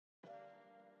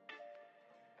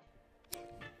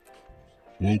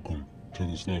Welcome to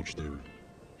the Slouch Theory.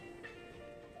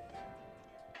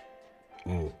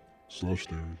 Oh, Slouch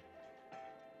Theory.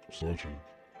 Slouching.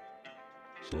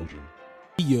 Slouching.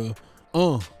 Yeah,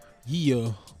 yeah,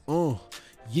 yeah,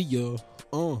 yeah,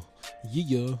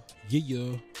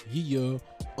 yeah.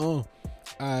 I'm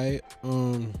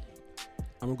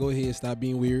gonna go ahead and stop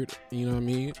being weird. You know what I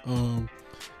mean?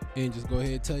 And just go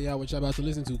ahead and tell y'all what y'all about to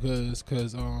listen to, cause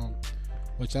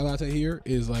what y'all about to hear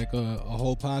is like a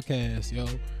whole podcast, yo,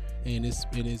 and it's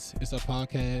a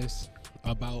podcast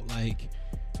about like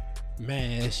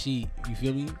mad shit, you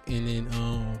feel me? And then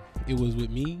it was with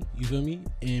me, you feel me,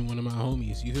 and one of my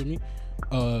homies, you feel me?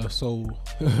 So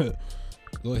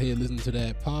go ahead and listen to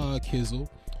that pod Kizzle.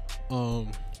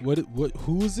 What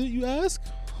who is it, you ask?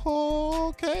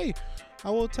 Okay, I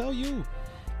will tell you.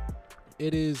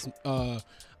 It is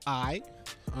I,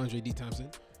 Andre D.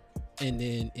 Thompson, and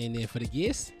then for the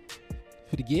guest,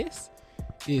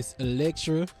 it's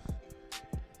Electra.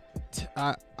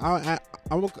 I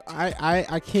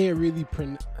can't really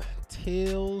pronounce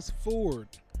Tails Ford,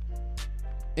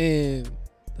 and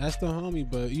that's the homie.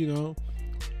 But you know,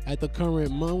 at the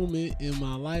current moment in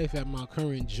my life, at my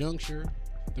current juncture,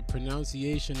 the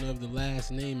pronunciation of the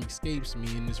last name escapes me,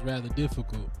 and it's rather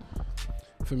difficult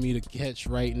for me to catch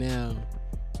right now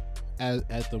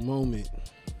at the moment.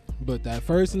 But that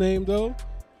first name though,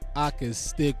 I can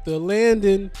stick the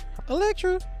landing,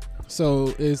 Electra.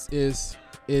 So it's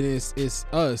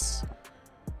us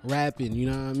rapping,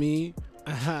 you know what I mean?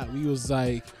 We was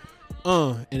like,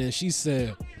 and then she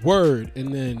said word,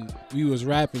 and then we was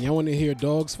rapping. Y'all want to hear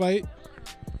dogs fight?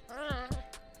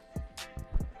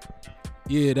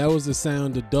 Yeah, that was the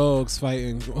sound of dogs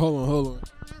fighting. Hold on.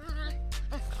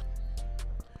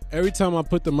 Every time I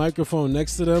put the microphone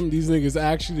next to them, these niggas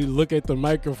actually look at the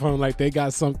microphone like they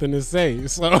got something to say.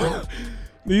 So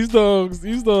these dogs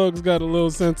got a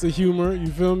little sense of humor. You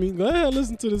feel me? Go ahead,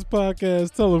 listen to this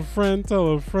podcast. Tell a friend,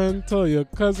 tell your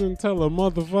cousin, tell a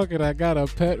motherfucker that got a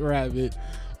pet rabbit.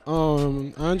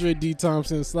 Andre D.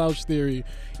 Thompson, Slouch Theory.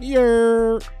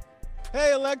 Yeah.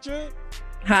 Hey, Electra.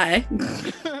 Hi.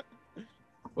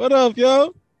 What up,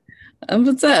 yo?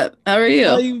 What's up? How are you?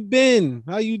 How you been?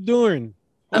 How you doing?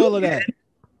 All of that.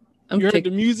 You heard the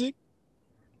music?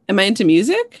 Am I into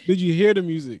music? Did you hear the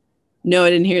music? No, I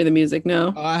didn't hear the music.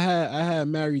 No. I had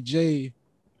Mary J.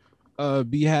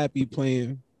 Be Happy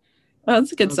playing. Oh,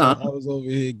 that's a good song. I was over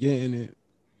here getting it.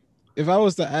 If I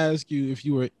was to ask you if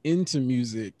you were into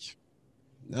music,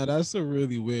 now that's a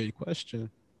really weird question.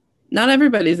 Not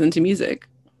everybody's into music.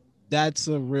 That's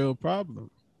a real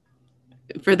problem.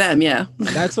 For them, yeah.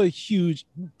 That's a huge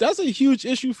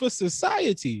issue for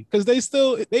society because they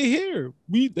hear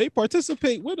they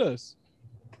participate with us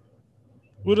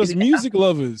music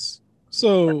lovers.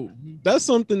 So that's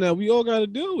something that we all got to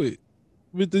deal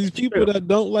with these people that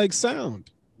don't like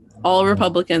sound. All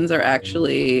Republicans are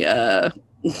actually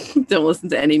don't listen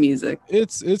to any music.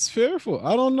 It's fearful.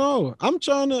 I don't know. I'm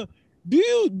trying to. Do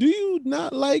you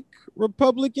not like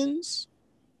Republicans?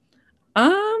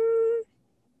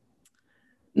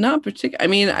 Not particular. I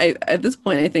mean, I at this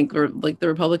point I think the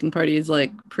Republican Party is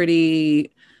like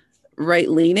pretty right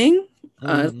leaning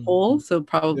as a whole. So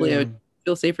probably I would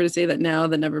feel safer to say that now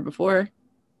than ever before.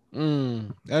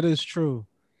 That is true.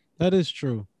 But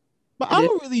I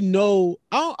don't really know.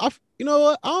 You know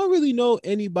what? I don't really know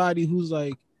anybody who's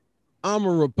like, I'm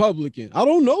a Republican. I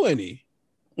don't know any.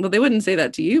 Well, they wouldn't say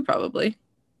that to you, probably.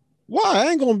 Why? I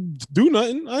ain't gonna do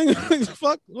nothing. I ain't gonna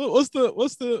fuck.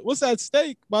 What's at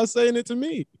stake by saying it to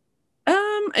me?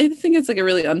 I think it's like a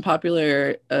really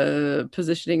unpopular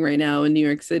positioning right now in New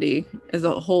York City as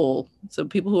a whole. So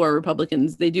people who are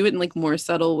Republicans, they do it in like more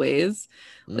subtle ways.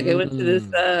 Like I went to this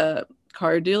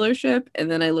car dealership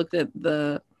and then I looked at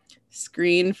the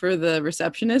screen for the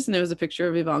receptionist and there was a picture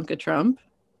of Ivanka Trump.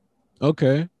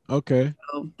 Okay.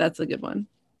 So that's a good one.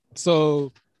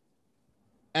 So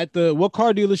at what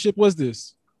car dealership was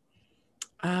this?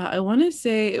 I want to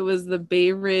say it was the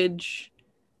Bay Ridge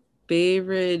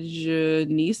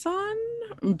Nissan?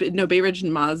 No, Bay Ridge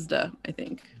Mazda, I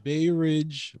think. Bay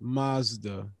Ridge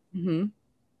Mazda. Mm-hmm.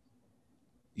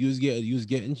 You was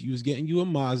getting you a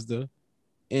Mazda,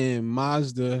 and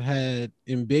Mazda had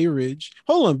in Bay Ridge.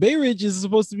 Hold on, Bay Ridge is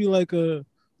supposed to be like a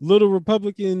little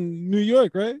Republican New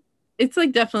York, right? It's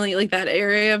like definitely like that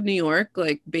area of New York,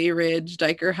 like Bay Ridge,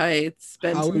 Diker Heights,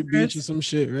 Howard Beach or some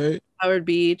shit, right? Howard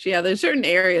Beach. Yeah, there's certain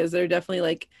areas that are definitely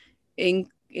like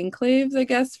enclaves, I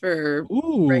guess, for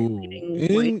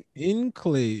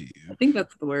enclave. I think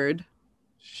that's the word.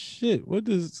 Shit, what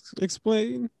does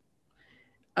explain?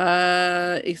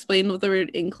 Explain what the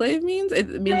word enclave means. I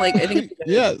mean, like, I think it's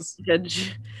Yes. like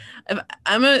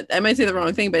I might say the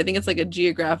wrong thing, but I think it's like a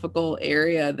geographical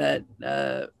area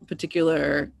that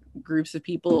particular groups of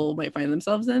people might find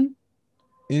themselves in.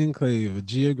 Enclave, a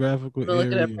geographical I'm gonna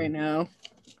look it up area right now.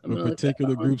 I'm where gonna look that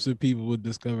particular up. groups of people would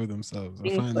discover themselves or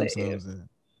find Enclave. themselves in. Let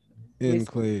me see.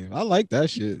 Enclave. I like that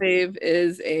shit. Enclave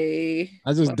is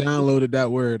I just downloaded that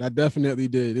word. I definitely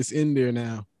did. It's in there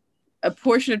now. a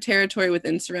portion of territory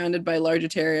within surrounded by larger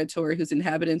territory whose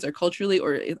inhabitants are culturally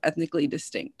or ethnically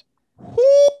distinct.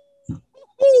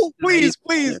 Please,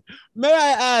 may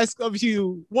I ask of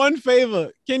you one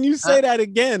favor? Can you say that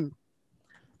again?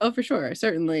 Oh, for sure,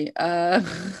 certainly. So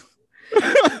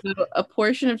a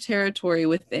portion of territory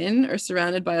within or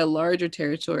surrounded by a larger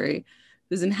territory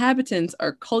whose inhabitants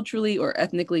are culturally or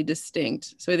ethnically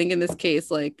distinct. So I think in this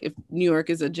case, like if New York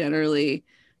is a generally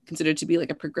considered to be like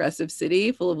a progressive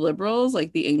city full of liberals,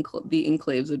 like the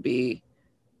enclaves would be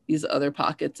these other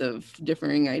pockets of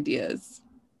differing ideas.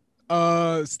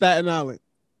 Staten Island.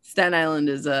 Staten Island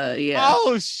is yeah.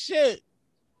 Oh shit.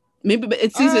 Maybe, but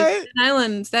it's right.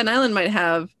 Staten Island might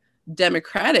have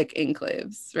democratic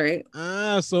enclaves, right?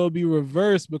 So it'll be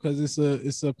reversed because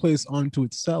it's a place unto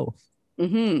itself.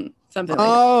 Mm-hmm. Something like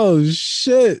oh that.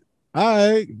 Shit. All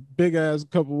right. Big ass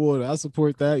cup of water. I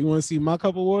support that. You want to see my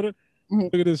cup of water? Mm-hmm.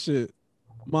 Look at this shit.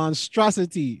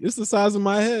 Monstrosity. It's the size of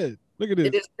my head. Look at this.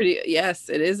 It is pretty. Yes,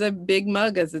 it is a big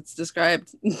mug as it's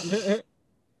described.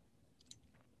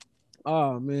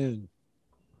 Oh man.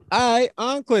 All right,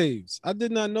 enclaves. I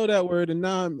did not know that word, and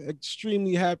now I'm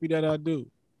extremely happy that I do.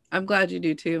 I'm glad you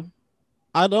do too.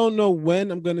 I don't know when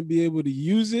I'm gonna be able to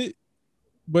use it,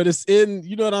 but it's in,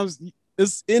 you know what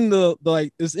it's in the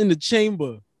like it's in the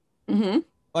chamber. Mm-hmm.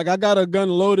 Like I got a gun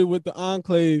loaded with the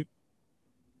enclave,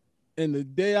 and the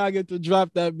day I get to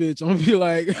drop that bitch, I'm gonna be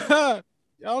like, I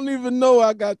don't even know where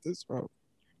I got this from.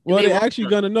 Well, they're actually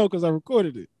gonna know because I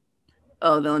recorded it.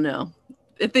 Oh, they'll know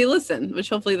if they listen, which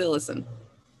hopefully they'll listen.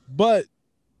 But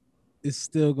it's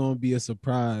still gonna be a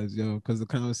surprise, yo, because the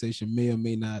conversation may or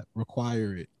may not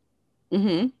require it.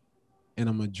 Mm-hmm. And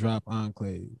I'm gonna drop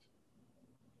enclave.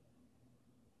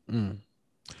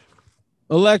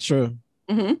 Electra.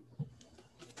 Mm-hmm.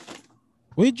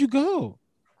 Where'd you go?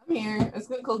 I'm here. I was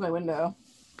gonna close my window.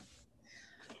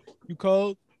 You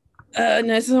cold? No, I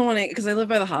just don't want to, because I live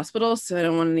by the hospital, so I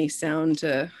don't want any sound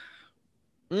to.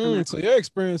 So your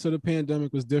experience of the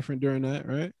pandemic was different during that,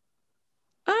 right?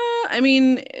 I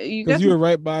mean, because you were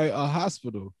right by a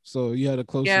hospital, so you had a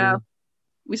closer. Yeah,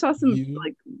 we saw some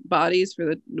like bodies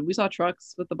we saw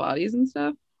trucks with the bodies and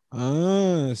stuff.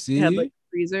 See, we had like a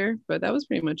freezer, but that was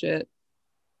pretty much it.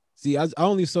 See, I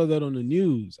only saw that on the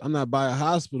news. I'm not by a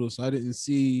hospital, so I didn't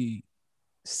see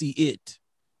it,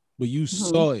 but you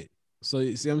saw it. So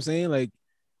you see what I'm saying? Like,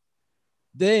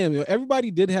 damn, everybody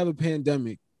did have a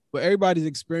pandemic, but everybody's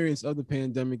experience of the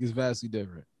pandemic is vastly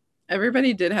different.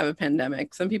 Everybody did have a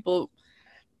pandemic. Some people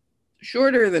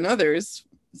shorter than others,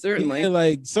 certainly. Yeah,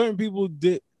 like certain people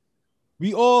did.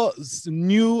 We all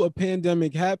knew a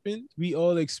pandemic happened. We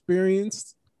all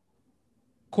experienced,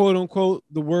 quote unquote,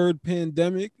 the word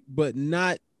pandemic, but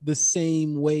not the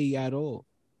same way at all.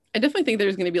 I definitely think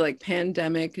there's going to be like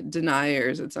pandemic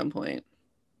deniers at some point.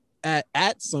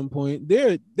 At some point,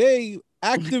 they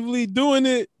actively doing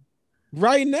it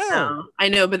right now. No, I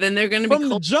know, but then they're going to be from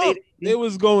the jump. It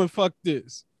was going fuck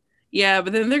this. Yeah,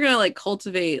 but then they're going to like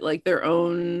cultivate like their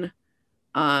own.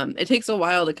 It takes a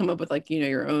while to come up with like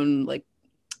your own like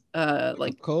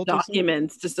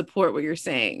documents to support what you're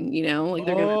saying. Like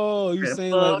they're gonna. You're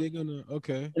saying like they're gonna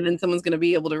okay. And then someone's gonna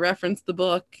be able to reference the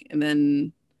book, and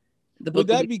then the book.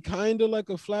 Would that be kind of like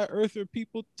a flat earther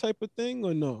people type of thing,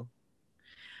 or no?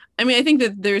 I mean, I think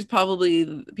that there's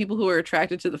probably people who are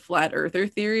attracted to the flat earther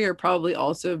theory are probably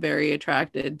also very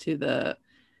attracted to the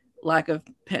lack of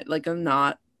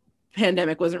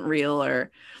pandemic wasn't real, or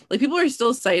like people are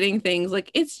still citing things like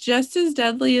it's just as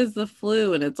deadly as the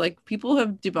flu. And it's like people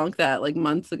have debunked that like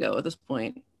months ago at this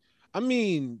point. I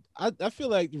mean, I feel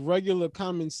like regular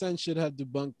common sense should have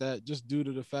debunked that just due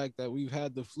to the fact that we've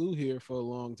had the flu here for a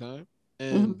long time.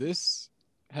 And this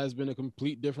has been a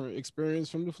complete different experience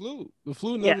from the flu. The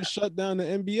flu never shut down the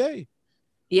NBA.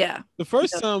 Yeah. The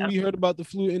first time we heard about the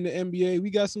flu in the NBA, we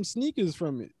got some sneakers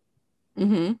from it.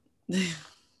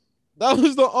 That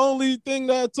was the only thing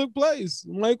that took place.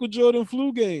 Michael Jordan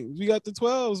flu games. We got the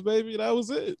 12s, baby. That was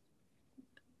it.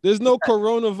 There's no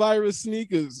coronavirus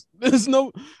sneakers.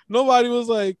 Nobody was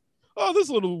like, oh, this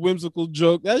little whimsical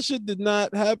joke. That shit did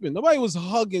not happen. Nobody was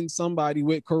hugging somebody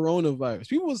with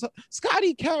coronavirus.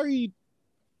 Scotty carried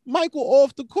Michael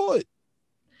off the court.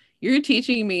 You're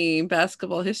teaching me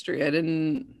basketball history. I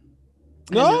didn't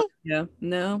No, Yeah,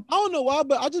 no. I don't know why,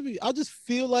 but I just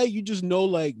feel like you just know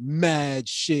like mad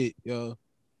shit, yo.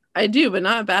 I do, but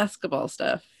not basketball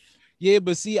stuff. Yeah,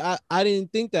 but see, I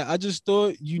didn't think that. I just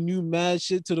thought you knew mad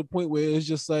shit to the point where it's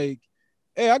just like,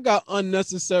 hey, I got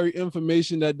unnecessary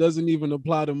information that doesn't even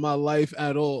apply to my life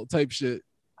at all, type shit.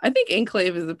 I think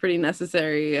Enclave is a pretty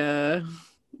necessary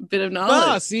bit of Nah,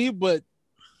 knowledge. see, but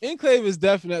Enclave is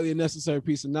definitely a necessary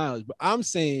piece of knowledge. But I'm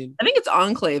saying I think it's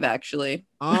Enclave actually.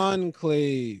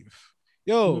 Enclave. Mhm.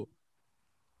 Yo,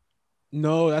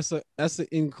 no, that's an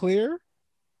Enclair.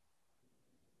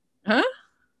 Huh?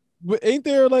 But ain't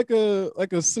there like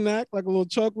a snack, like a little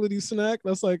chocolatey snack?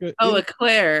 That's like a Oh,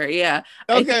 Eclair. Yeah.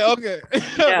 I think okay.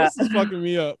 yeah. This is fucking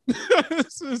me up.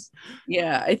 This is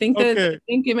Yeah. I okay.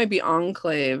 think it might be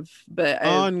Enclave,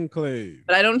 Enclave.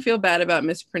 but I don't feel bad about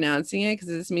mispronouncing it because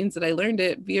this means that I learned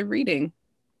it via reading.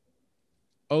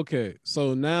 Okay,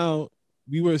 so now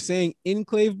we were saying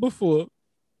enclave before.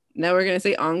 Now we're gonna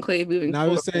say Enclave moving Now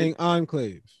we're forward. saying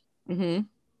enclave. Mm-hmm.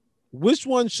 Which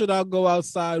one should I go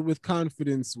outside with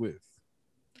confidence with?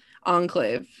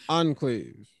 Enclave,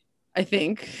 Enclave. I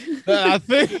think. I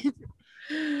think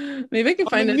Maybe I can I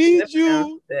find it. need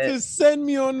you to send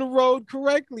me on the road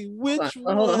correctly. Which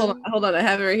one? Hold on. I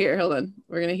have it right here. Hold on.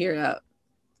 We're gonna hear it out.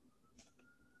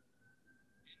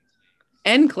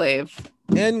 Enclave.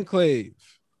 Enclave.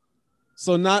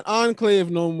 So not enclave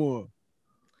no more.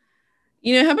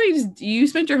 You know, how about you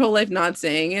spent your whole life not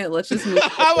saying it? Let's just move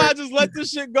How about I forward. just let this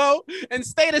shit go and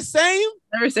stay the same?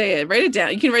 Never say it. Write it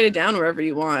down. You can write it down wherever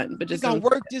you want, but just Just gonna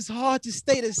don't. work this hard to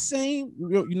stay the same.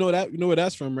 You know that. You know where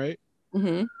that's from, right?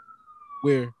 Mm-hmm.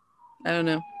 Where? I don't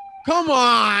know. Come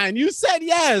on, you said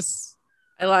yes.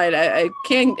 I lied. I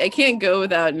can't go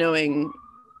without knowing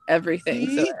everything.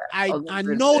 So See, I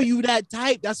never know say. you that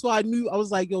type. That's why I knew. I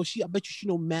was like, yo, I bet you she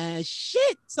know mad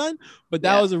shit, son. But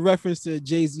that Yeah. was a reference to a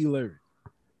Jay-Z lyric.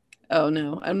 Oh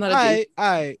no, I'm not a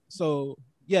All right. So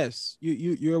yes,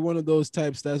 you're one of those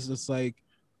types that's just like,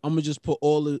 I'm gonna just put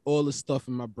all the stuff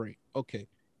in my brain. Okay,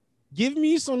 give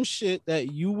me some shit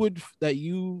that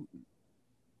you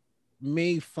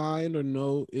may find or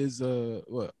know is a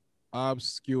what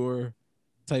obscure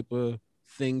type of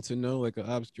thing to know, like an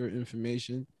obscure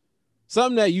information,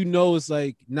 something that you know is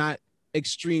like not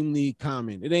extremely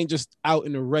common. It ain't just out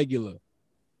in the regular.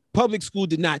 Public school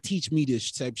did not teach me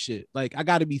this type shit. Like I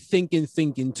got to be thinking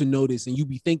to know this, and you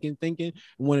be thinking. And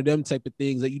one of them type of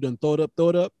things that you done thought up.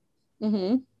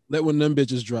 Mm-hmm. Let one of them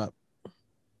bitches drop.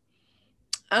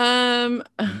 Um.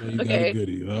 I know you got a Okay.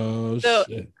 goodie. Oh So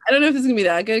shit. I don't know if it's gonna be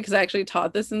that good because I actually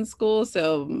taught this in school,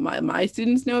 so my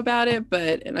students know about it,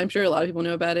 but and I'm sure a lot of people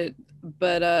know about it.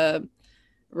 But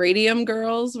Radium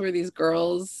Girls were these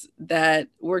girls that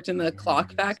worked in the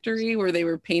clock factory where they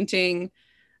were painting.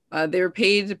 They were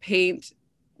paid to paint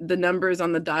the numbers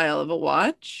on the dial of a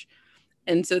watch,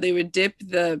 and so they would dip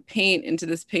the paint into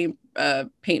this paint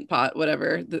pot,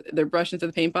 whatever, their brush into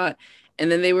the paint pot, and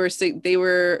then they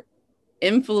were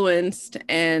influenced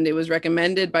and it was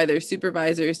recommended by their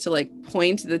supervisors to like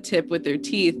point the tip with their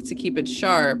teeth to keep it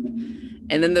sharp,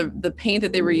 and then the paint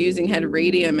that they were using had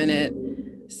radium in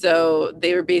it, so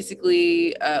they were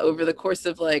basically over the course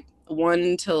of like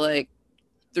 1 to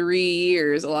 3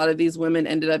 years, a lot of these women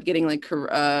ended up getting like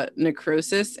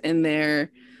necrosis in their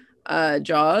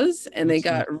jaws, and they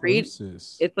got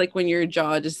necrosis? it's like when your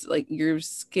jaw just like your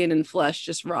skin and flesh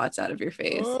just rots out of your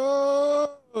face.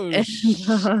 Oh And, shit!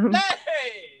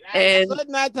 and That's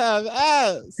not have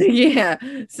ass. yeah,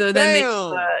 so then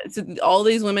Damn. so all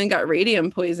these women got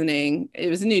radium poisoning. It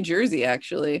was in New Jersey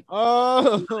actually.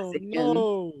 Oh Michigan.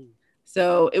 no.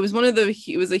 So it was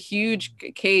it was a huge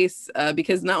case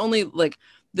because not only like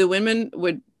the women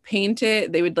would paint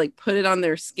it, they would like put it on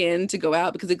their skin to go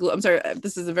out because I'm sorry,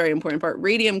 this is a very important part.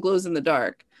 Radium glows in the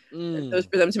dark. So it was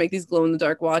for them to make these glow in the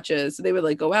dark watches. So they would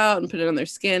like go out and put it on their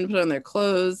skin, put it on their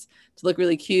clothes to look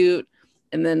really cute.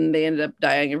 And then they ended up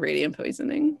dying of radium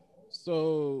poisoning.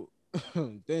 So,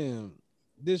 damn,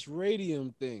 this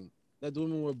radium thing that the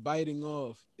women were biting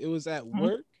off, it was at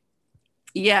work?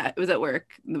 Yeah, it was at work.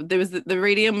 There was the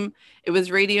radium, it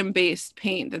was radium based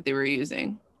paint that they were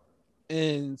using.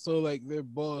 And so, like, their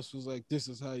boss was like, this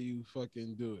is how you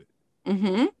fucking do it.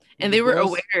 Mm-hmm. And they were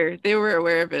aware. They were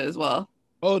aware of it as well.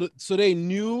 Oh, so they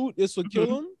knew this would kill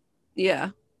them? Yeah.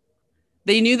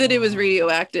 They knew that it was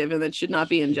radioactive and that should not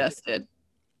be ingested.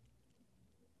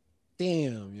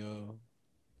 Damn, yo.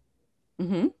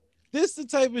 Mm-hmm. This the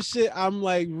type of shit I'm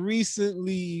like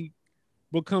recently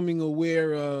becoming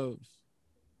aware of,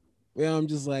 where I'm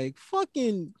just like,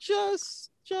 fucking just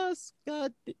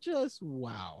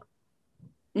wow.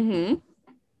 Mm-hmm.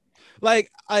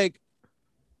 Like I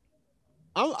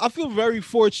feel very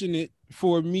fortunate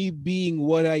for me being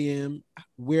what I am,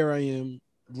 where I am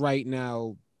right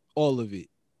now, all of it.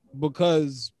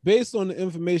 Because based on the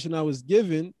information I was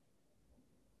given,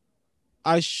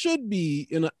 I should be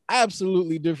in an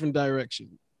absolutely different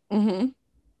direction. Mm-hmm.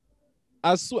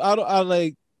 I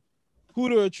like who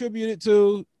to attribute it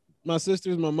to, my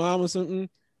sisters, my mom, or something,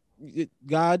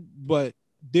 God. But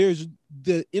there's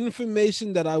the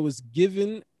information that I was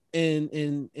given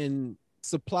and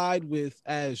supplied with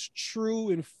as true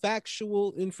and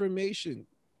factual information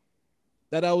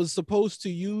that I was supposed to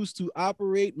use to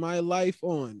operate my life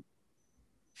on.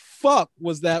 Fuck,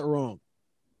 was that wrong?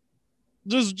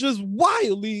 Just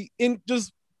wildly in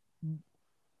just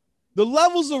the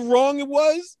levels of wrong it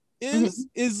was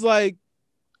is like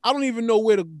I don't even know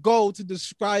where to go to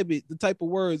describe it. The type of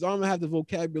words I don't even have the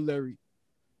vocabulary,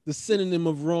 the synonym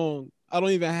of wrong. I don't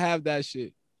even have that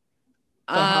shit.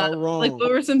 For how wrong? Like,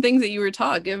 what were some things that you were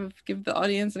taught? Give the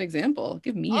audience an example.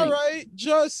 Give me. All right,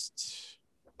 just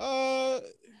like,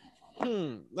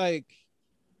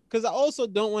 because I also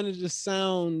don't want to just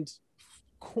sound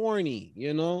corny,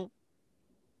 you know.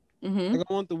 Mm-hmm. Like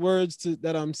I want the words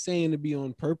that I'm saying to be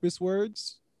on purpose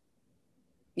words.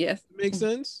 Yes. Makes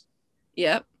sense?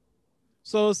 Yep.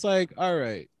 So it's like, all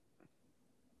right.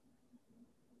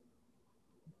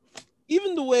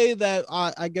 Even the way that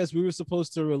I guess we were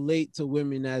supposed to relate to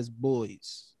women as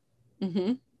boys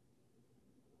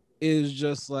is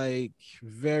just like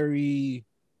very.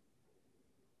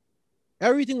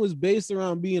 Everything was based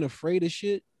around being afraid of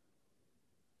shit,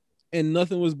 and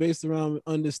nothing was based around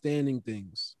understanding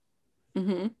things.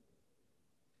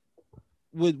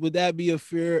 Would that be a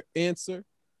fair answer?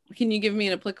 Can you give me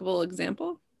an applicable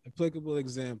example? Applicable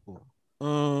example.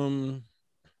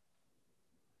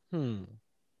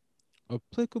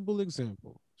 Applicable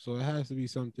example. So it has to be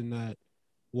something that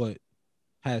what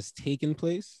has taken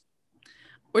place.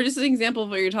 Or just an example of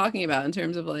what you're talking about in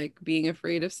terms of like being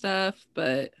afraid of stuff,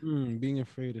 but being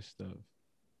afraid of stuff.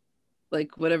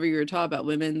 Like whatever you were taught about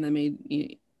women that made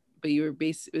you, but you were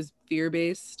based, it was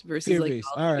fear-based versus fear-based.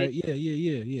 Like all right,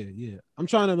 yeah. I'm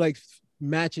trying to like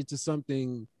match it to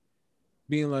something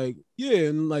being like, yeah,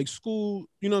 and like school,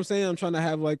 you know what I'm saying? I'm trying to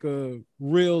have like a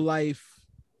real life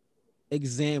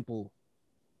example.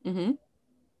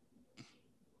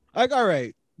 Like, all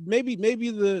right, maybe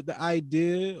the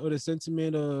idea or the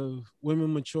sentiment of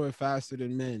women mature faster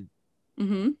than men.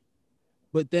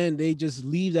 But then they just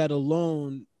leave that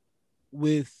alone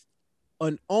with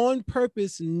an on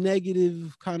purpose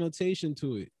negative connotation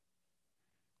to it,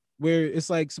 where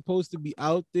it's like supposed to be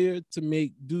out there to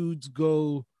make dudes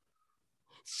go,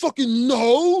 fucking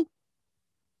no.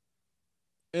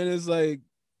 And it's like,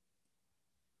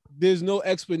 there's no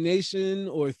explanation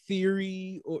or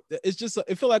theory, or it's just,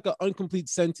 it feel like an incomplete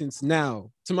sentence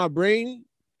now. To my brain,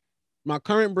 my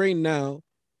current brain now,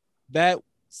 that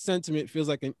sentiment feels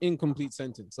like an incomplete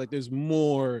sentence. Like there's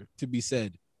more to be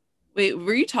said. Wait,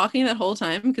 were you talking that whole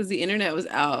time? Because the internet was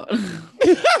out.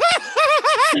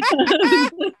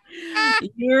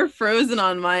 You were frozen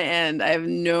on my end. I have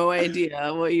no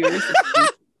idea what you were saying.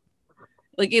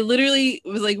 Like it literally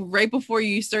was like right before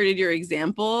you started your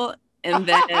example, and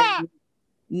then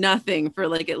nothing for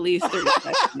like at least 30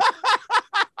 seconds.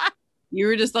 You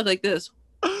were just stuck like this.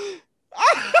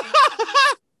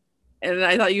 And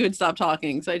I thought you had stopped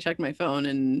talking, so I checked my phone,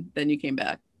 and then you came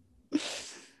back.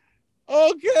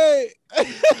 Okay.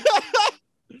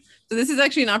 So this is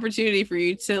actually an opportunity for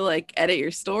you to like edit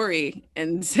your story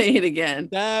and say it again.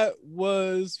 That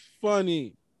was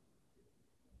funny.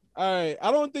 All right,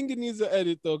 I don't think it needs an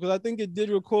edit though, because I think it did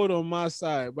record on my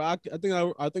side. But I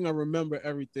think I remember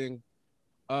everything.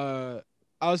 I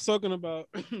was talking about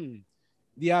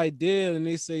the idea, and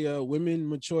they say women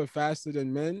mature faster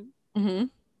than men.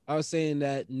 I was saying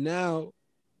that now,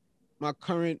 my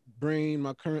current brain,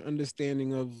 my current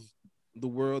understanding of the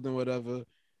world and whatever,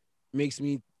 makes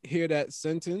me hear that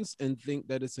sentence and think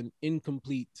that it's an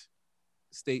incomplete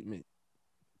statement.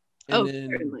 And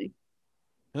certainly.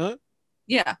 Huh?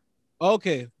 Yeah.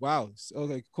 Okay. Wow.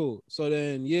 Okay, cool. So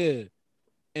then, yeah.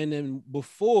 And then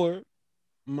before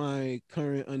my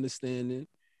current understanding,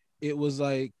 it was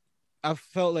like, I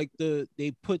felt like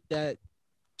they put that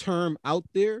term out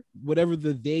there, whatever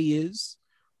the they is,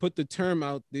 put the term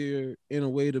out there in a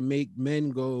way to make men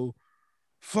go,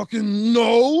 fucking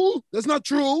no, that's not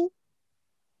true.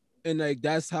 And like,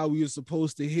 that's how we were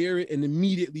supposed to hear it and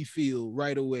immediately feel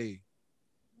right away.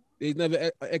 They never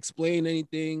explain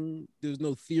anything. There's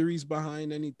no theories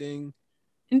behind anything.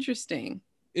 Interesting.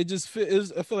 It just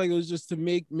I feel like it was just to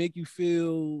make you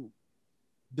feel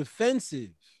defensive.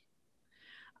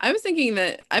 I was thinking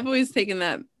that I've always taken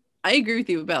that. I agree with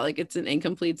you about like it's an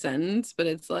incomplete sentence, but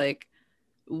it's like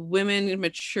women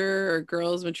mature or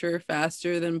girls mature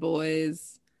faster than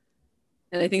boys.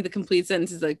 And I think the complete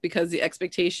sentence is like because the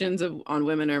expectations of on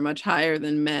women are much higher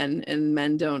than men, and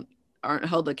men aren't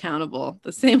held accountable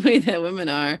the same way that women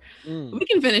are. We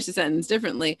can finish the sentence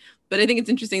differently, but I think it's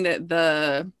interesting that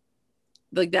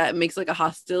that makes like a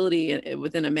hostility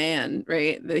within a man,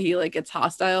 right? That he like gets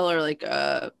hostile or like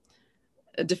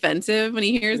defensive when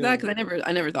he hears that, because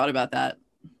I never thought about that.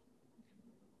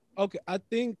 Okay, I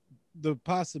think the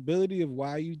possibility of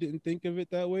why you didn't think of it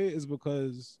that way is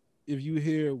because if you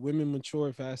hear women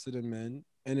mature faster than men,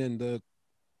 and then the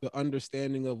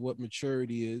understanding of what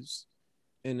maturity is,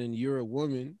 and then you're a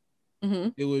woman,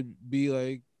 it would be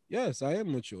like, yes, I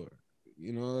am mature.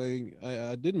 You know, like,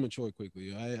 I did mature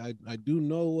quickly. I do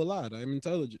know a lot. I'm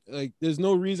intelligent. Like, there's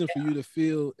no reason for you to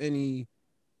feel any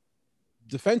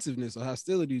defensiveness or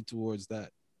hostility towards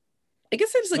that. I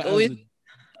guess I just like always.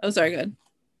 Oh, sorry, good.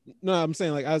 No, I'm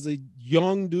saying like as a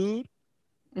young dude,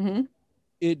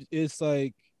 it's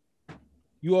like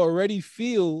you already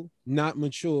feel not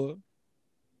mature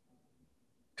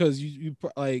because you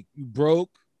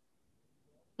broke.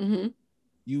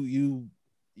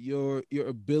 Your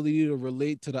ability to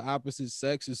relate to the opposite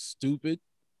sex is stupid.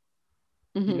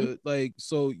 Like,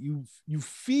 so you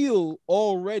feel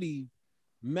already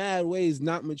mad ways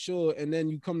not mature, and then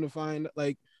you come to find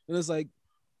like, and it's like,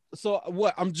 so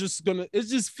what? It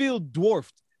just feel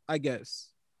dwarfed, I guess.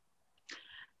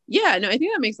 Yeah, no, I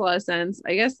think that makes a lot of sense.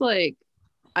 I guess like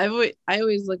I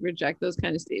always like reject those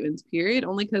kind of statements, period,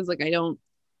 only because like I don't,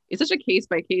 it's such a case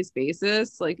by case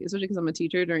basis, like especially because I'm a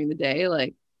teacher during the day.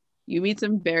 Like you meet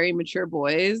some very mature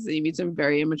boys and you meet some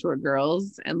very immature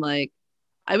girls, and like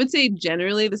I would say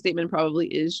generally the statement probably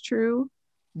is true,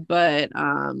 but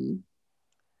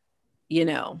you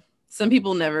know, some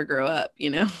people never grow up, you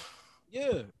know.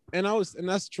 Yeah, and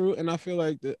that's true, and I feel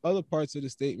like the other parts of the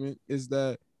statement is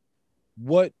that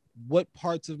what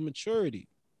parts of maturity,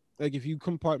 like if you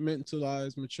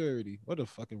compartmentalize maturity, what a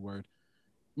fucking word,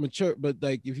 mature, but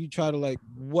like if you try to like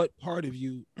what part of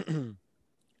you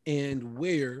and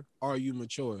where are you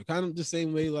mature, kind of the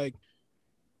same way like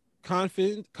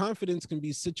confidence can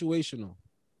be situational,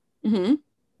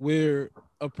 where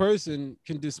a person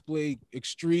can display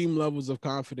extreme levels of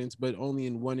confidence but only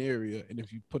in one area, and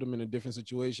if you put them in a different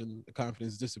situation the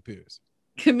confidence disappears.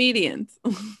 Comedians.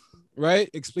 Right?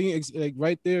 Explain, like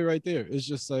right there. It's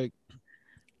just like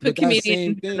put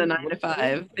comedians in the 9 to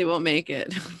 5, they won't make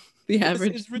it. The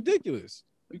average. It's ridiculous.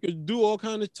 You could do all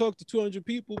kind of talk to 200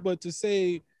 people, but to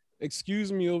say,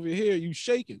 excuse me over here, you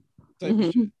shaking type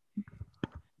of shit.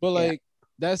 But like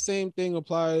that same thing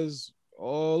applies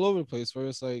all over the place, where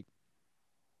it's like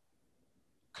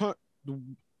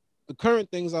the current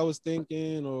things I was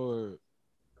thinking, or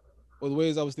the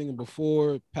ways I was thinking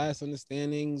before, past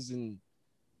understandings, and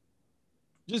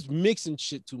just mixing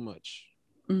shit too much.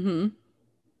 And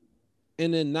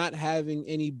then not having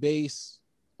any base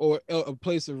or a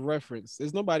place of reference.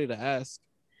 There's nobody to ask.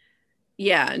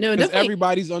 Yeah, no, definitely.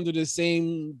 Everybody's under the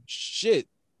same shit.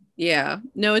 Yeah,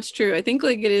 no, it's true. I think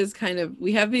like it is kind of,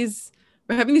 we're having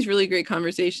these really great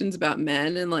conversations about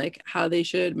men and like how they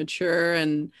should mature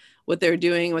and what they're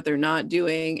doing, what they're not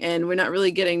doing. And we're not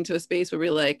really getting to a space where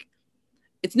we're like,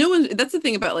 it's no one, that's the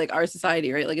thing about like our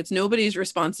society, right? Like it's nobody's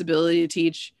responsibility to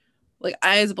teach, like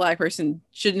I as a Black person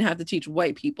shouldn't have to teach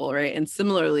white people, right? And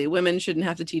similarly, women shouldn't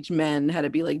have to teach men how to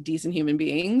be like decent human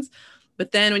beings.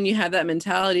 But then when you have that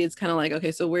mentality, it's kind of like,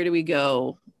 okay, so where do we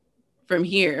go from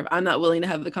here? If I'm not willing to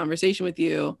have the conversation with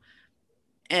you,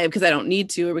 and because I don't need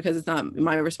to, or because it's not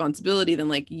my responsibility, then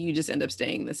like you just end up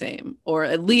staying the same, or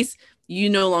at least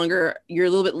you're a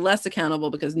little bit less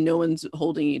accountable because no one's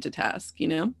holding you to task, you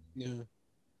know? Yeah.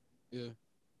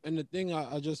 And the thing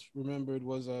I just remembered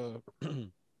was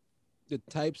the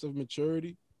types of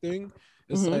maturity thing.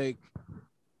 It's like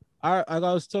I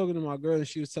was talking to my girl and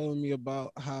she was telling me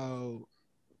about how,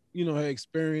 you know, her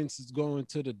experience is going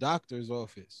to the doctor's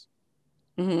office.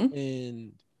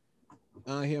 And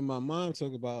I hear my mom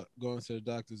talk about going to the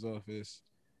doctor's office,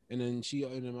 and then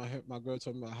my girl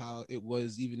talking about how it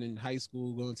was even in high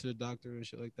school going to the doctor and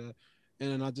shit like that.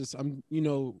 And then I'm you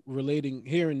know,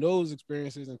 hearing those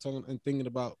experiences and thinking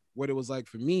about what it was like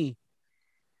for me,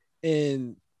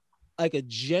 and like a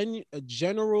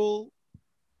general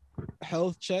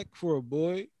health check for a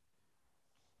boy,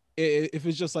 if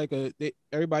it's just like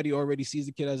everybody already sees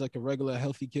the kid as like a regular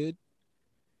healthy kid,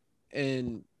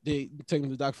 and they take him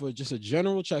to the doctor for just a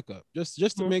general checkup,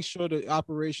 just to make sure the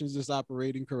operations is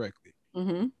operating correctly.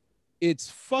 It's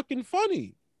fucking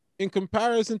funny in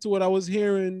comparison to what I was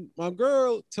hearing my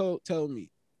girl tell me,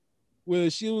 where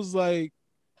she was like,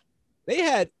 they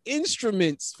had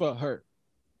instruments for her.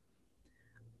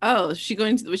 Oh, was she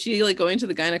like going to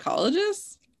the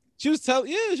gynecologist? She was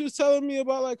telling me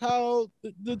about like how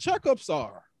the checkups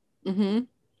are. Mm-hmm.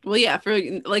 Well, yeah, for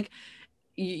like,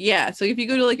 yeah. So if you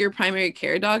go to like your primary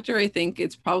care doctor, I think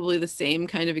it's probably the same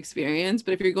kind of experience.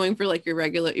 But if you're going for like your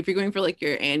regular, if you're going for like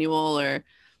your annual or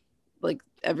like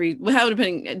how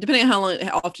depending on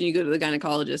how often you go to the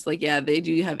gynecologist, like yeah, they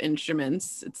do have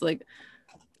instruments. It's like,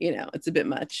 it's a bit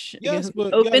much. Yes,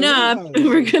 but you Open gotta up.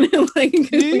 realize, We're gonna like,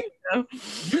 see,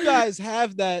 you guys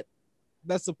have that.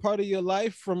 That's a part of your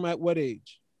life from at what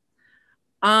age?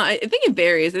 I think it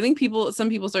varies. I think some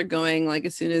people start going like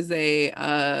as soon as they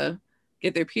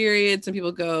get their period. Some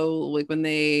people go like when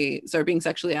they start being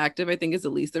sexually active, I think is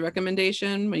at least the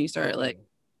recommendation when you start like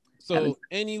so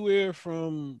anywhere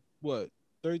from what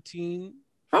 13,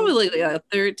 probably like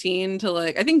 13 to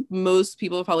like, I think most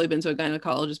people have probably been to a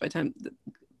gynecologist by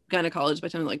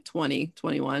time like 20,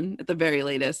 21 at the very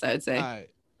latest, I would say. All right.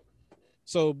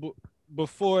 So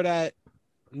before that,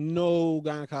 no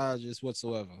gynecologist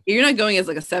whatsoever. You're not going as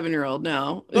like a 7-year-old,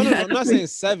 no. No, I'm not saying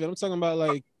 7. I'm talking about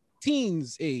like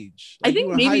teens age. Like I think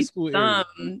maybe high school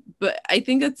some, but I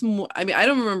think that's more. I mean, I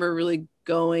don't remember really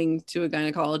going to a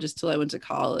gynecologist till I went to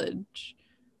college.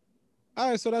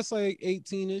 All right, so that's like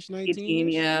 18ish, 19.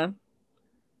 Yeah.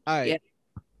 All right. Yeah.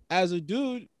 As a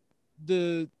dude,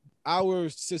 our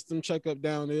system checkup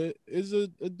down there is a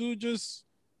dude just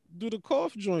do the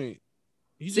cough joint.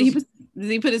 Does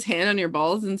he put his hand on your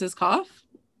balls and says cough?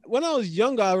 When I was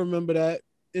younger, I remember that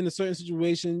in a certain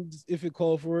situation, if it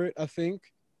called for it, I think.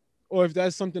 Or if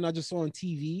that's something I just saw on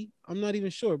TV, I'm not even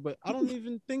sure, but I don't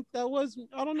even think that was,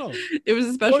 I don't know. It was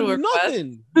a special or request.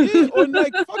 Nothing. Yeah, or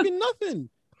like fucking nothing.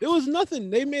 It was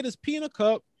nothing. They made us pee in a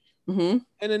cup, mm-hmm.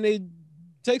 and then they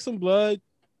take some blood,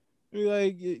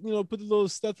 like, put the little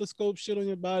stethoscope shit on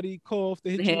your body, cough,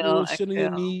 they hit you with a little shit on your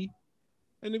knee,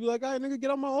 and they be like, all right, nigga, get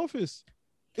out my office.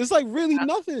 It's like really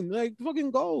nothing. Like,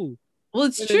 fucking go. Well,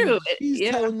 it's true. He's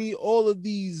telling me all of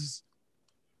these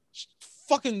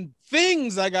fucking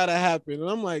things I gotta happen, and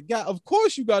I'm like, God, of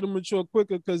course you gotta mature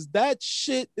quicker because that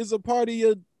shit is a part of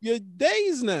your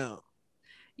days now.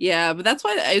 Yeah, but that's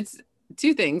why it's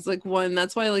two things. Like, one,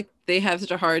 that's why like they have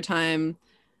such a hard time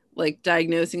like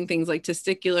diagnosing things like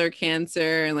testicular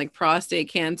cancer and like prostate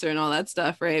cancer and all that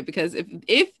stuff, right? Because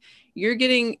if you're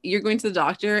going to the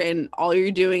doctor and all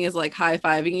you're doing is like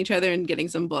high-fiving each other and getting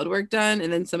some blood work done,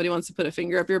 and then somebody wants to put a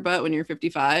finger up your butt when you're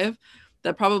 55,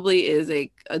 that probably is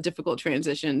a difficult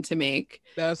transition to make.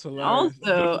 That's hilarious.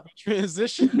 Also,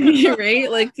 transition, right?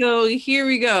 Like, so here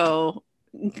we go.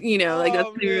 Like that's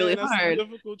really hard. A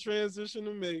difficult transition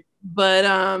to make. But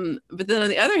then on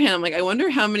the other hand, I'm like, I wonder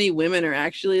how many women are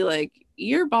actually like,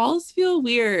 your balls feel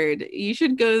weird, you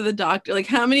should go to the doctor. Like,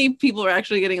 how many people are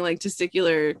actually getting like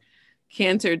testicular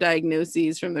cancer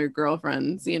diagnoses from their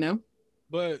girlfriends,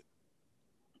 But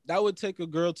that would take a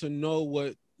girl to know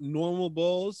what normal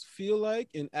balls feel like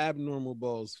and abnormal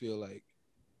balls feel like.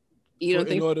 You don't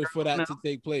think in order for that to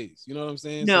take place? You know what I'm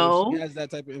saying? No. So she has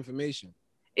that type of information.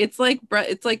 It's like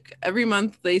every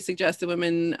month they suggest that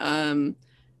women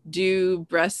do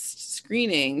breast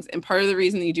screenings, and part of the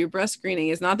reason that you do breast screening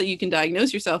is not that you can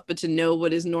diagnose yourself, but to know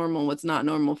what is normal, what's not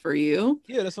normal for you.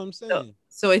 Yeah, that's what I'm saying.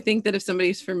 So I think that if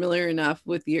somebody's familiar enough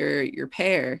with your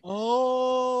pair,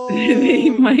 they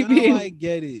might be. I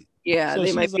get it. Yeah, so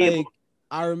they might be. Like,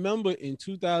 I remember in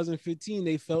 2015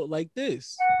 they felt like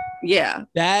this. Yeah,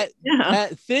 that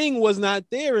thing was not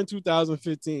there in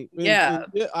 2015. Yeah,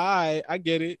 I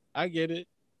get it.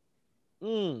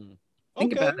 Think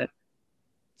about it.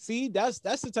 See, that's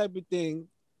the type of thing.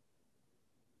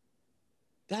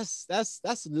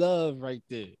 That's love right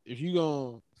there. If you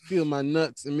gonna feel my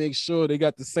nuts and make sure they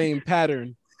got the same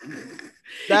pattern,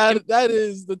 that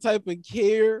is the type of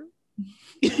care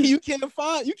you can't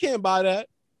buy that.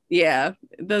 Yeah,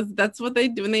 that's what they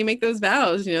do when they make those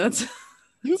vows. That's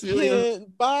you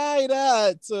can't buy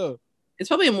that. So it's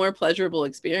probably a more pleasurable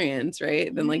experience,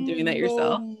 right, than like doing that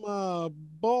yourself. My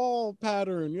ball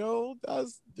pattern,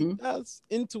 that's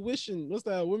intuition. What's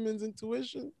that? Women's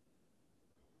intuition?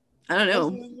 I don't know.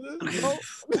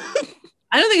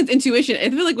 I don't think it's intuition. I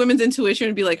feel like women's intuition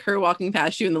would be like her walking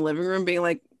past you in the living room, being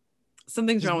like,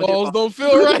 something's wrong with your balls. Don't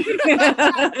feel right.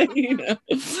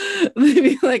 They'd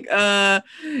be like, or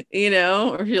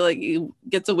if you're like, you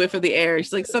gets a whiff of the air,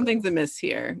 she's like, something's amiss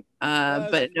here.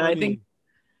 But no, I think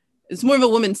it's more of a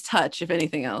woman's touch, if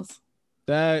anything else.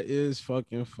 That is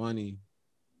fucking funny.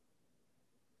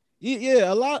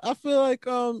 Yeah, a lot. I feel like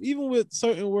even with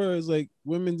certain words like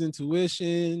women's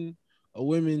intuition, a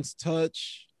women's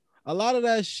touch, a lot of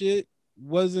that shit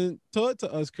wasn't taught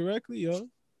to us correctly, yo.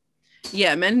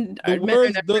 Yeah, men.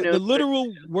 The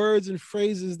literal words and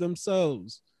phrases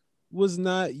themselves was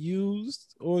not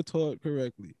used or taught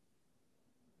correctly.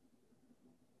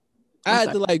 I I'm had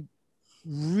sorry. to like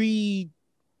read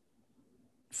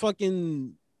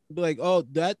fucking like, oh,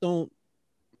 that don't.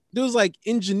 There was like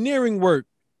engineering work.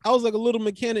 I was like a little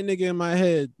mechanic nigga in my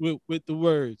head with the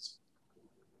words,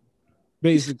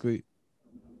 basically.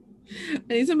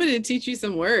 I need somebody to teach you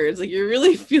some words. Like you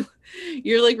really feel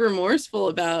you're like remorseful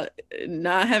about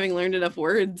not having learned enough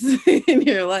words in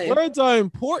your life. Words are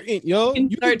important, yo. You can You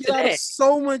can start get out of today.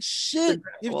 so much shit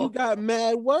if you Regretful. got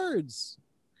mad words.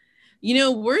 You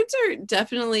know, words are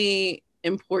definitely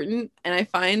important, and I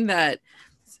find that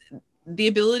the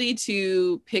ability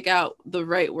to pick out the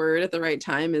right word at the right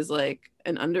time is like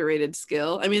an underrated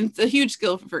skill. I mean, it's a huge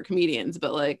skill for comedians,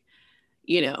 but like,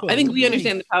 you know, I For think we life.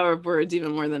 understand the power of words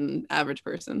even more than average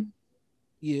person.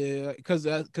 Yeah, because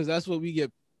that's what we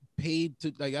get paid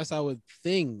to. Like that's our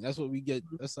thing. That's what we get.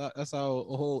 That's our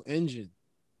whole engine.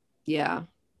 Yeah.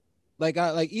 Like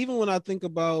I like even when I think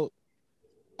about,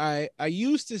 I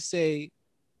used to say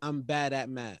I'm bad at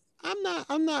math.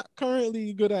 I'm not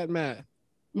currently good at math.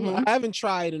 Mhm. I haven't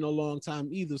tried in a long time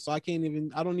either, so I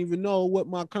don't even know what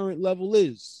my current level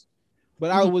is. But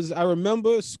Mhm. I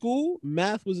remember school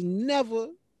math was never.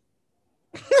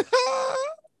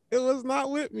 It was not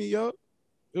with me, yo.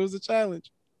 It was a challenge.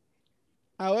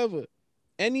 However,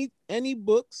 any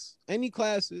books, any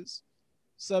classes,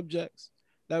 subjects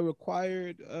that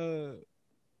required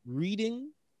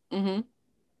reading Mhm.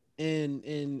 and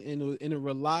it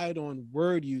relied on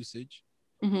word usage,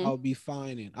 Mhm. I'll be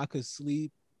fine in. I could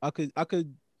sleep. I could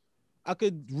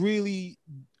really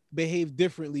behave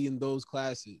differently in those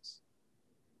classes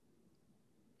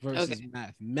versus Okay.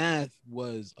 math. Math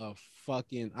was a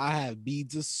fucking, I have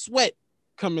beads of sweat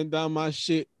coming down my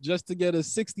shit just to get a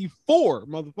 64,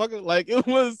 motherfucker. Like it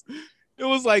was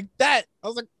like that. I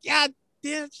was like, God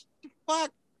damn,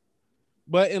 fuck.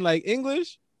 But in like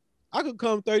English, I could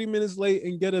come 30 minutes late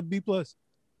and get a B plus.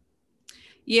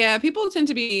 Yeah, people tend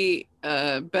to be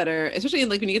better, especially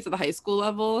like when you get to the high school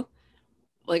level.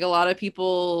 Like a lot of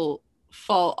people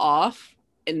fall off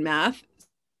in math.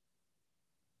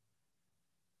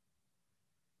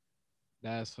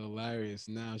 That's hilarious.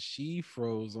 Now she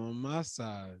froze on my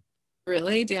side.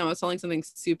 Really? Damn, I was telling something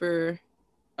super.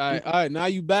 All right. Now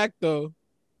you back though.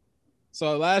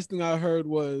 So last thing I heard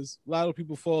was a lot of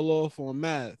people fall off on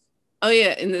math. Oh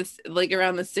yeah, in this like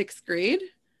around the sixth grade.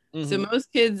 So Mm-hmm.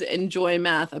 most kids enjoy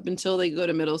math up until they go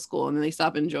to middle school and then they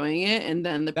stop enjoying it and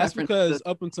then the That's preference goes because to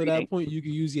up until reading. that point you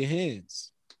can use your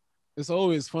hands. It's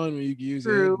always fun when you can use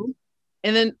your hands. True.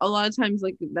 And then a lot of times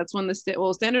like that's when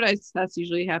standardized tests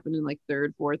usually happen in like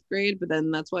third, fourth grade, but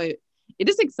then that's why it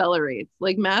just accelerates.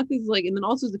 Like math is like, and then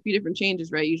also there's a few different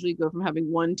changes, right? Usually you go from having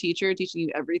one teacher teaching you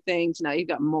everything to now you've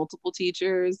got multiple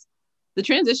teachers. The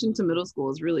transition to middle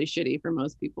school is really shitty for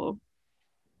most people.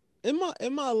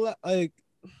 Like,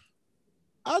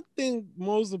 I think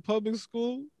most of public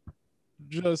school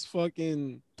just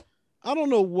fucking, I don't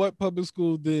know what public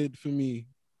school did for me.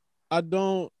 I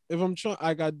don't, if I'm trying,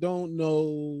 like, I don't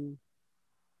know.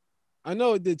 I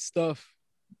know it did stuff,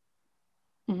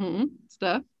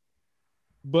 Stuff.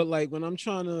 but like when I'm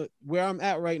trying to, where I'm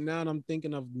at right now, and I'm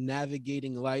thinking of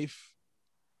navigating life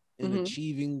and Mm-hmm.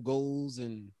 achieving goals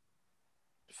and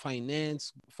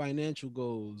financial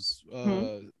goals,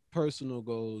 Mm-hmm. personal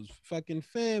goals, fucking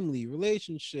family,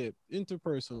 relationship,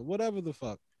 interpersonal, whatever the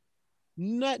fuck.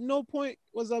 Not no point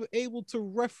was I able to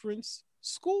reference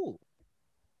school.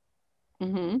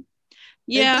 Mm-hmm. And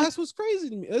Yeah, that's what's crazy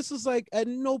to me. This is like at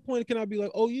no point can I be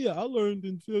like, oh yeah, I learned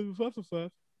in 5.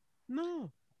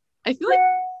 No. I feel like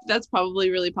that's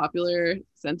probably really popular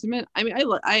sentiment. I mean,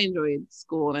 I enjoyed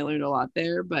school and I learned a lot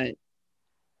there, but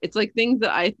it's like things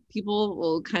that I people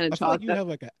will kind of I feel chalk like you that have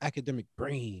like an academic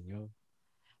brain, yo.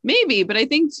 maybe, but I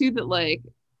think too that like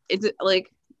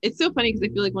it's so funny because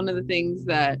I feel like one of the things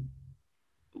that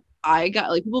I got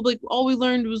like people be like all we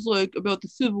learned was like about the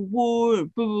Civil War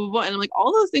and blah, blah, blah. And I'm like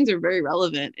all those things are very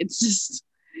relevant. It's just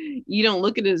you don't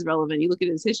look at it as relevant. You look at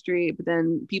it as history, but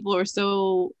then people are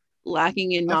so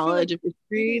lacking in I feel like knowledge of they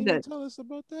history didn't even that tell us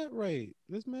about that right.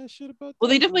 There's mad shit about well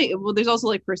they that. definitely well there's also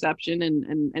like perception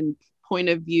and point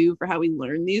of view for how we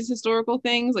learn these historical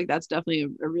things. Like that's definitely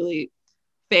a really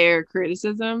fair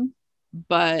criticism.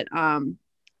 But I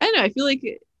don't know, I feel like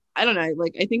I don't know,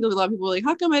 like I think a lot of people are like,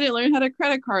 how come I didn't learn how a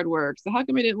credit card works? So how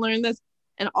come I didn't learn this?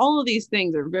 And all of these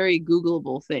things are very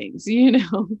Googleable things, you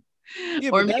know?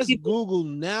 Yeah, Or but that's maybe Google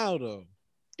now though.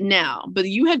 now, but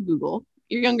you had Google.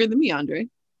 You're younger than me, Andre.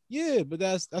 Yeah, but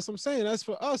that's what I'm saying. That's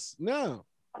for us now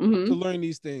to Mm-hmm. learn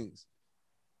these things.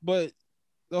 But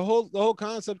the whole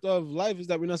concept of life is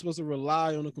that we're not supposed to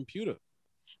rely on a computer.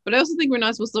 But I also think we're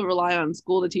not supposed to rely on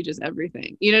school to teach us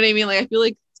everything. You know what I mean? Like I feel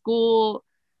like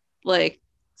like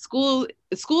school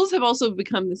schools have also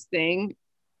become this thing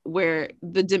where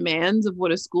the demands of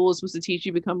what a school is supposed to teach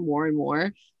you become more and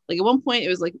more. Like at one point it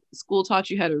was like school taught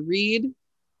you how to read,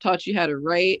 taught you how to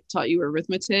write, taught you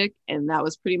arithmetic, and that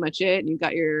was pretty much it. And you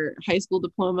got your high school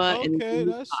diploma and Okay, you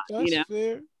that's know.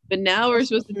 fair. But now we're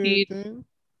That's a supposed to fair teach thing.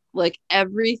 like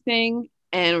everything,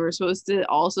 and we're supposed to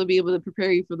also be able to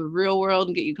prepare you for the real world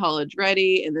and get you college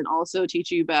ready, and then also teach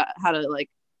you about how to like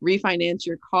refinance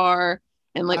your car,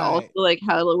 and like All also like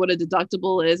how what a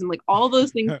deductible is, and like all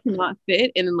those things right. cannot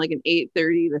fit in like an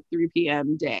 8:30 to 3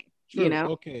 p.m. day, you True. know.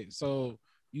 Okay. So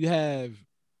you have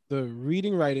the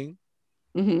reading, writing,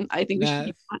 I think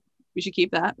math, we should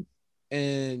keep that.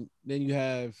 and then you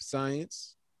have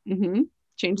science. hmm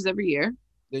Changes every year.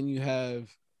 Then you have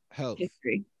health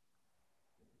History,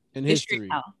 and history, history.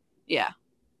 health, yeah,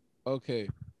 Okay.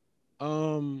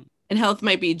 Um. and health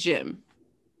might be gym.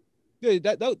 Yeah,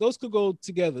 those could go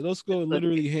together. Those go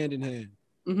literally hand in hand.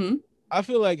 Mm-hmm. I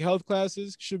feel like health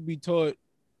classes should be taught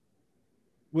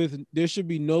with there should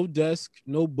be no desk,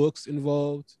 no books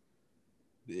involved.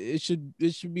 It should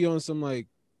be on some like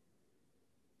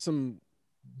some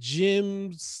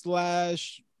gym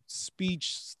slash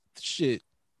speech shit.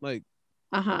 Like,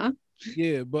 Uh-huh.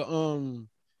 yeah, but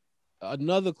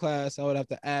another class I would have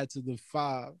to add to the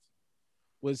 5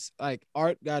 was like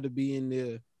art got to be in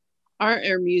there. Art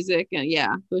or music, and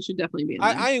yeah, those should definitely be in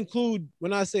there. I include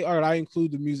when I say art, I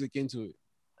include the music into it.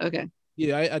 Okay.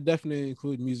 Yeah, I definitely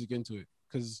include music into it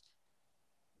because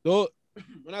though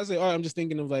when I say art, I'm just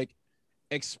thinking of like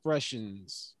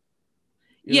expressions.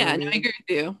 You know what Yeah, I no, I mean? agree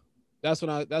with you. That's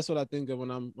what I think of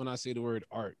when I say the word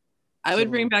art. I would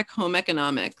bring So back home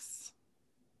economics.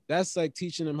 that's like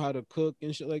teaching them how to cook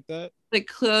and shit like that. Like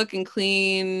cook and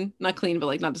clean, not clean, but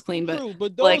like not just clean, but True,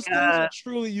 but like those things are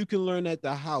truly you can learn at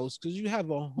the house because you have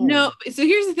a no. home. So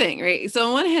here's the thing, right? So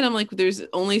on one hand, I'm like, there's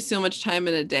only so much time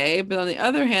in a day, but on the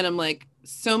other hand, I'm like,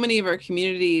 so many of our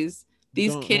communities,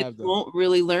 these Don't kids have that. won't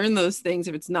really learn those things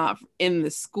if it's not in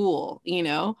the school, you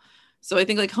know? So I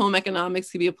think like home economics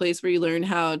could be a place where you learn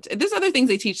how to, there's other things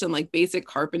they teach them like basic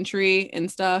carpentry and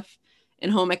stuff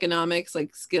and home economics,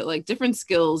 like skill, like different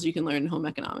skills you can learn in home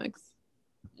economics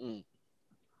Mm.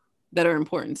 that are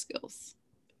important skills.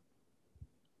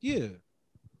 Yeah.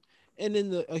 And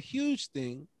then a huge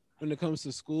thing when it comes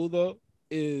to school though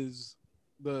is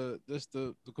the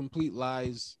complete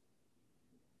lies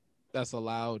that's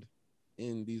allowed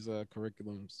in these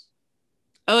curriculums.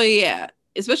 Oh yeah,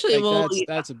 especially Like well,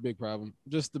 that's a big problem.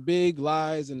 Just the big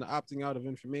lies and the opting out of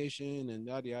information and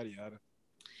yada yada yada.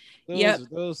 yeah,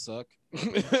 Those suck.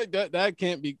 that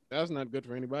can't be. That's not good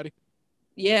for anybody.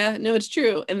 yeah. No, it's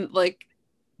true. And like,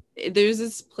 there's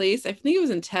this place I think it was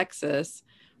in Texas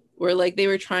where like they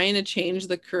were trying to change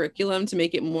the curriculum to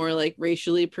make it more like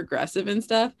racially progressive and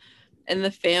stuff. And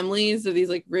the families of these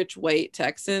like rich white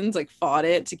Texans like fought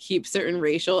it to keep certain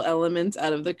racial elements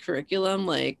out of the curriculum,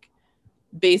 like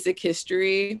basic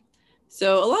history.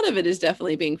 So a lot of it is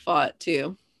definitely being fought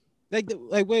too. Like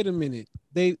wait a minute.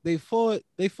 They fought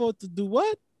to do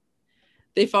what?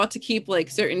 They fought to keep like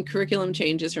certain curriculum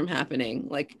changes from happening.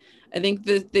 Like I think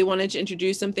that they wanted to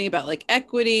introduce something about like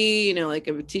equity, you know, like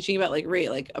teaching about like rate,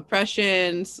 like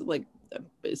oppressions, like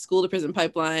school to prison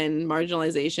pipeline,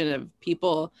 marginalization of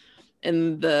people.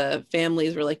 And the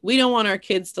families were like, we don't want our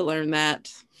kids to learn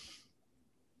that.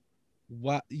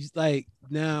 What? Like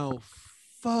now,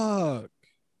 fuck.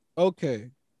 Okay,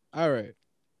 all right.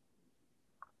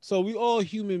 So we all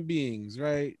human beings,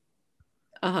 right?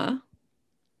 Uh-huh.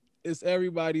 It's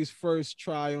everybody's first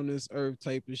try on this earth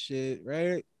type of shit,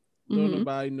 right? Don't Mm-hmm.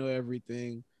 nobody know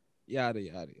everything. Yada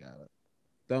yada yada.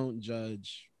 Don't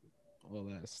judge all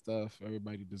that stuff.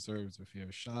 Everybody deserves a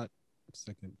fair shot,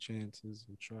 second chances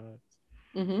and tries.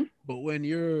 Mm-hmm. But when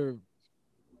you're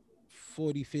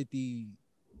 40, 50,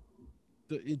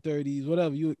 30s,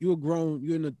 whatever, you're grown,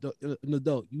 you're an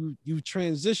adult. You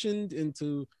transitioned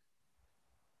into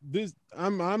this.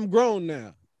 I'm grown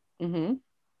now. Mm-hmm.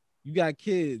 You got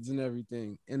kids and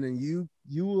everything, and then you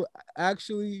will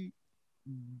actually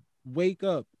wake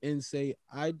up and say,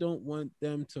 I don't want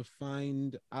them to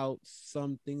find out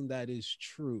something that is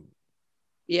true.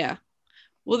 Yeah.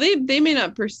 Well, they may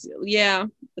not pursue. Yeah,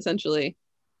 essentially.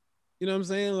 You know what I'm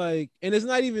saying? Like, and it's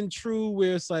not even true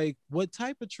where it's like, what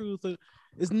type of truth?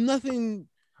 It's nothing.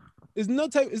 It's no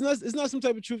type. It's not some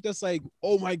type of truth that's like,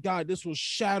 oh my God, this will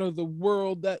shatter the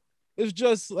world. That it's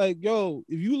just like, yo,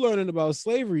 if you learning about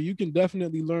slavery, you can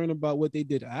definitely learn about what they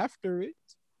did after it.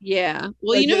 Yeah.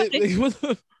 Well, Like, you know, what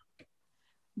the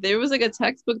There was like a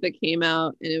textbook that came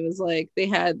out, and it was like they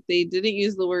didn't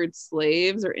use the word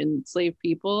slaves or enslaved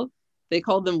people. They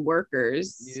called them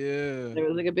workers. Yeah. There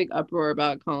was like a big uproar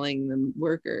about calling them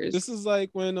workers. This is like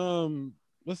when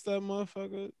what's that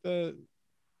motherfucker that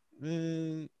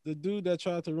man, the dude that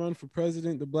tried to run for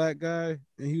president, the black guy,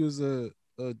 and he was a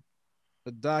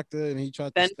doctor, and he tried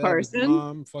to Ben stab his Carson?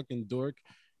 mom, fucking dork.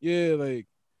 Yeah, like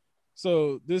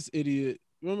so this idiot.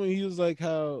 Remember he was like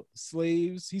how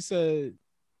slaves. He said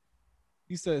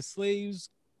slaves.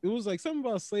 It was like something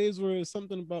about slaves were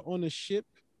something about on a ship.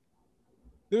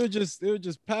 They were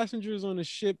just passengers on a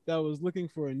ship that was looking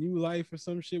for a new life or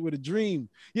some shit with a dream.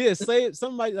 Yeah,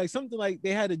 somebody like something like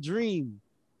they had a dream.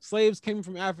 Slaves came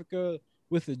from Africa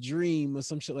with a dream or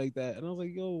some shit like that. And I was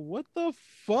like, yo, what the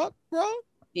fuck, bro?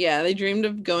 Yeah, they dreamed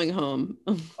of going home.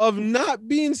 Of not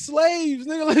being slaves,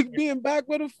 nigga, like being back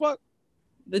where the fuck.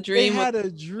 The They dream had was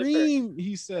a dream,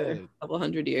 he a said. couple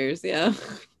hundred years. Yeah.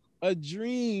 A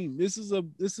dream. This is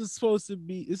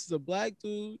a black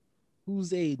dude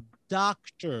who's a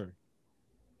doctor.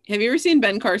 Have you ever seen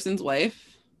Ben Carson's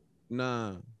wife?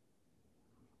 Nah.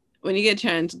 When you get a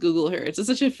chance, Google her. It's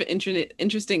such an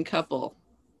interesting couple.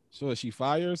 So is she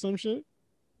fire or some shit?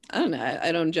 I don't know.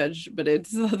 I don't judge, but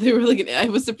it's they were like I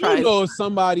was surprised. You know,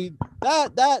 somebody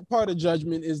that part of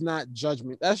judgment is not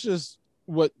judgment. That's just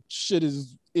what shit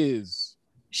is.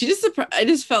 She just surprised. I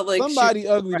just felt like Somebody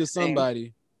ugly to surprising.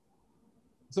 somebody.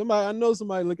 I know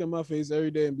somebody look at my face every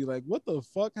day and be like, what the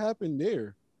fuck happened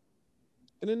there?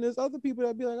 And then there's other people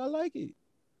that be like, I like it.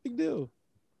 Big deal.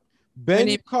 Ben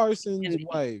name- Carson's Candy.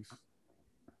 wife.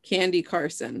 Candy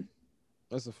Carson.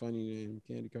 That's a funny name,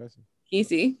 Candy Carson.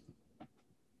 Easy.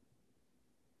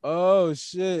 Oh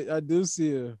shit, I do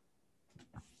see her.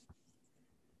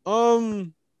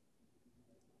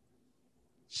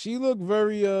 She looked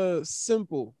very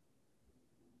simple.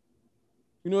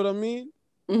 You know what I mean?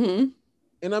 Mm-hmm.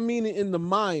 And I mean it in the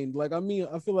mind. Like I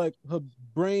feel like her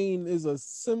brain is a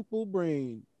simple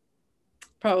brain.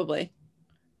 Probably,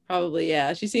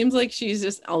 yeah. She seems like she's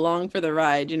just along for the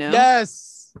ride, you know.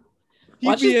 Yes. He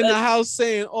Watch be this- in the house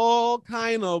saying all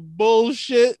kind of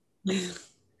bullshit.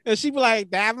 And she be like,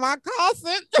 that's my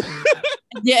cousin.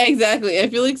 Yeah, exactly. I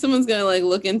feel like someone's gonna like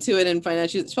look into it and find out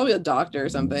she's probably a doctor or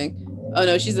something. Oh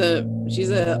no, she's a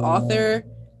author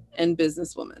and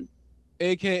businesswoman.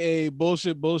 AKA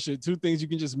bullshit. Two things you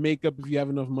can just make up if you have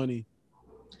enough money.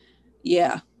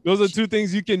 Yeah, Those are two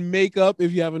things you can make up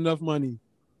if you have enough money.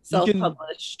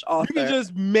 self-published author. You can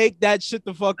just make that shit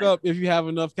the fuck up if you have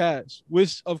enough cash,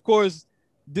 which of course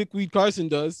Dickweed Carson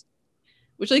does.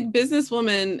 Which like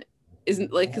businesswoman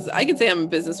isn't like because I could say I'm a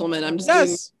businesswoman. I'm just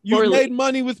Yes, you've poorly. made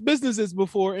money with businesses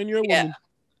before, and you're a woman.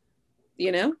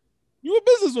 You know, You're a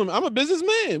businesswoman. I'm a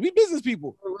businessman. We business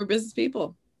people. we're business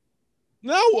people.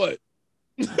 Now what?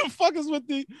 The fuck is with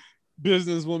the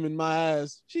businesswoman? My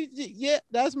ass. Yeah,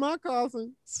 that's my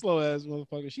cousin. Slow ass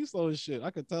motherfucker. She's slow as shit. I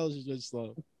could tell she's just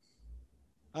slow.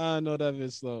 I know that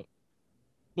bitch slow.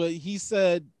 But he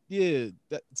said, yeah,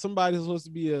 that somebody's supposed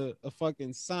to be a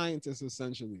fucking scientist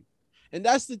essentially. And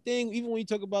that's the thing, even when you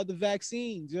talk about the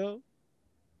vaccines, yo.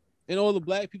 And all the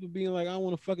black people being like, I don't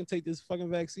want to fucking take this fucking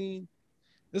vaccine.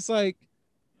 It's like,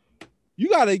 you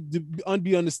gotta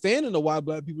be understanding of why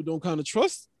black people don't kind of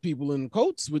trust people in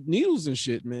coats with needles and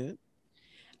shit, man.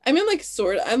 I mean, like,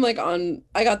 I'm like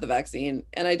I got the vaccine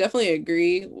and I definitely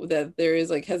agree that there is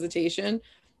like hesitation,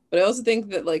 but I also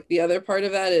think that like the other part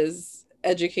of that is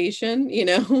education, you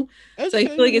know? So I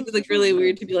feel like it's like really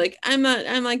weird to be like, I'm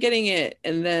not getting it.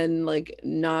 And then like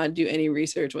not do any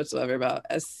research whatsoever about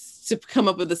as to come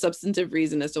up with a substantive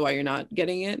reason as to why you're not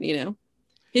getting it, you know?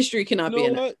 History cannot be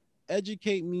enough.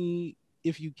 Educate me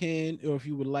if you can, or if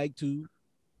you would like to,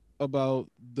 about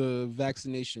the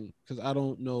vaccination, because I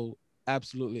don't know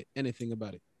absolutely anything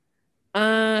about it.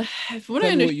 From what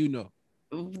Tell I me understand, what you know.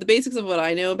 the basics of what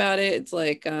I know about it, it's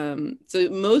like so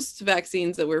most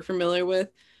vaccines that we're familiar with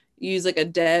use like a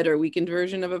dead or weakened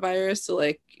version of a virus. So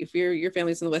like if your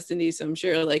family's in the West Indies, so I'm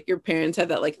sure like your parents have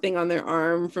that like thing on their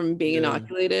arm from being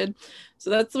inoculated. So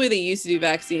that's the way they used to do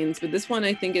vaccines. But this one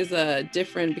I think is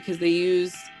different because they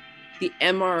use the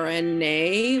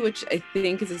mRNA, which I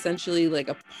think is essentially like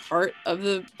a part of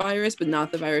the virus, but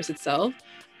not the virus itself.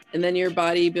 And then your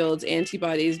body builds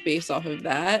antibodies based off of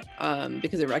that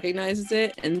because it recognizes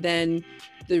it. And then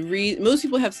most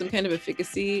people have some kind of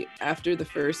efficacy after the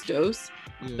first dose,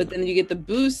 but then you get the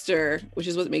booster, which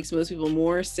is what makes most people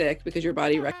more sick because your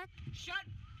body Shut